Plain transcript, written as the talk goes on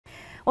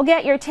Well,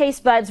 get your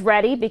taste buds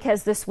ready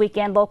because this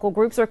weekend local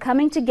groups are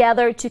coming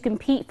together to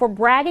compete for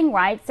bragging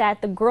rights at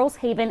the Girls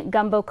Haven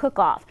Gumbo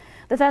Cook-Off.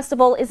 The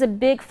festival is a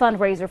big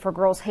fundraiser for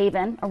Girls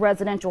Haven, a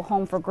residential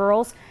home for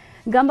girls.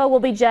 Gumbo will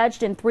be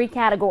judged in 3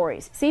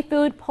 categories: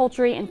 seafood,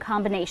 poultry, and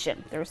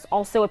combination. There's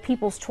also a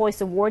People's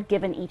Choice Award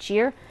given each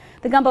year.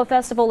 The Gumbo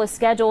Festival is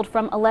scheduled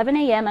from 11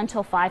 a.m.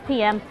 until 5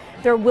 p.m.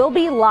 There will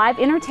be live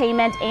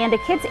entertainment and a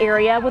kids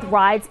area with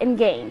rides and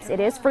games.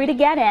 It is free to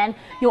get in.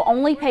 You'll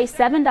only pay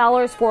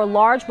 $7 for a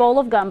large bowl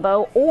of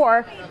gumbo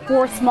or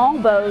 4 small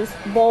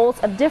bowls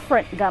of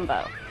different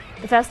gumbo.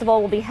 The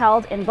festival will be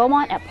held in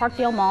Beaumont at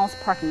Parkdale Mall's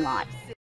parking lot.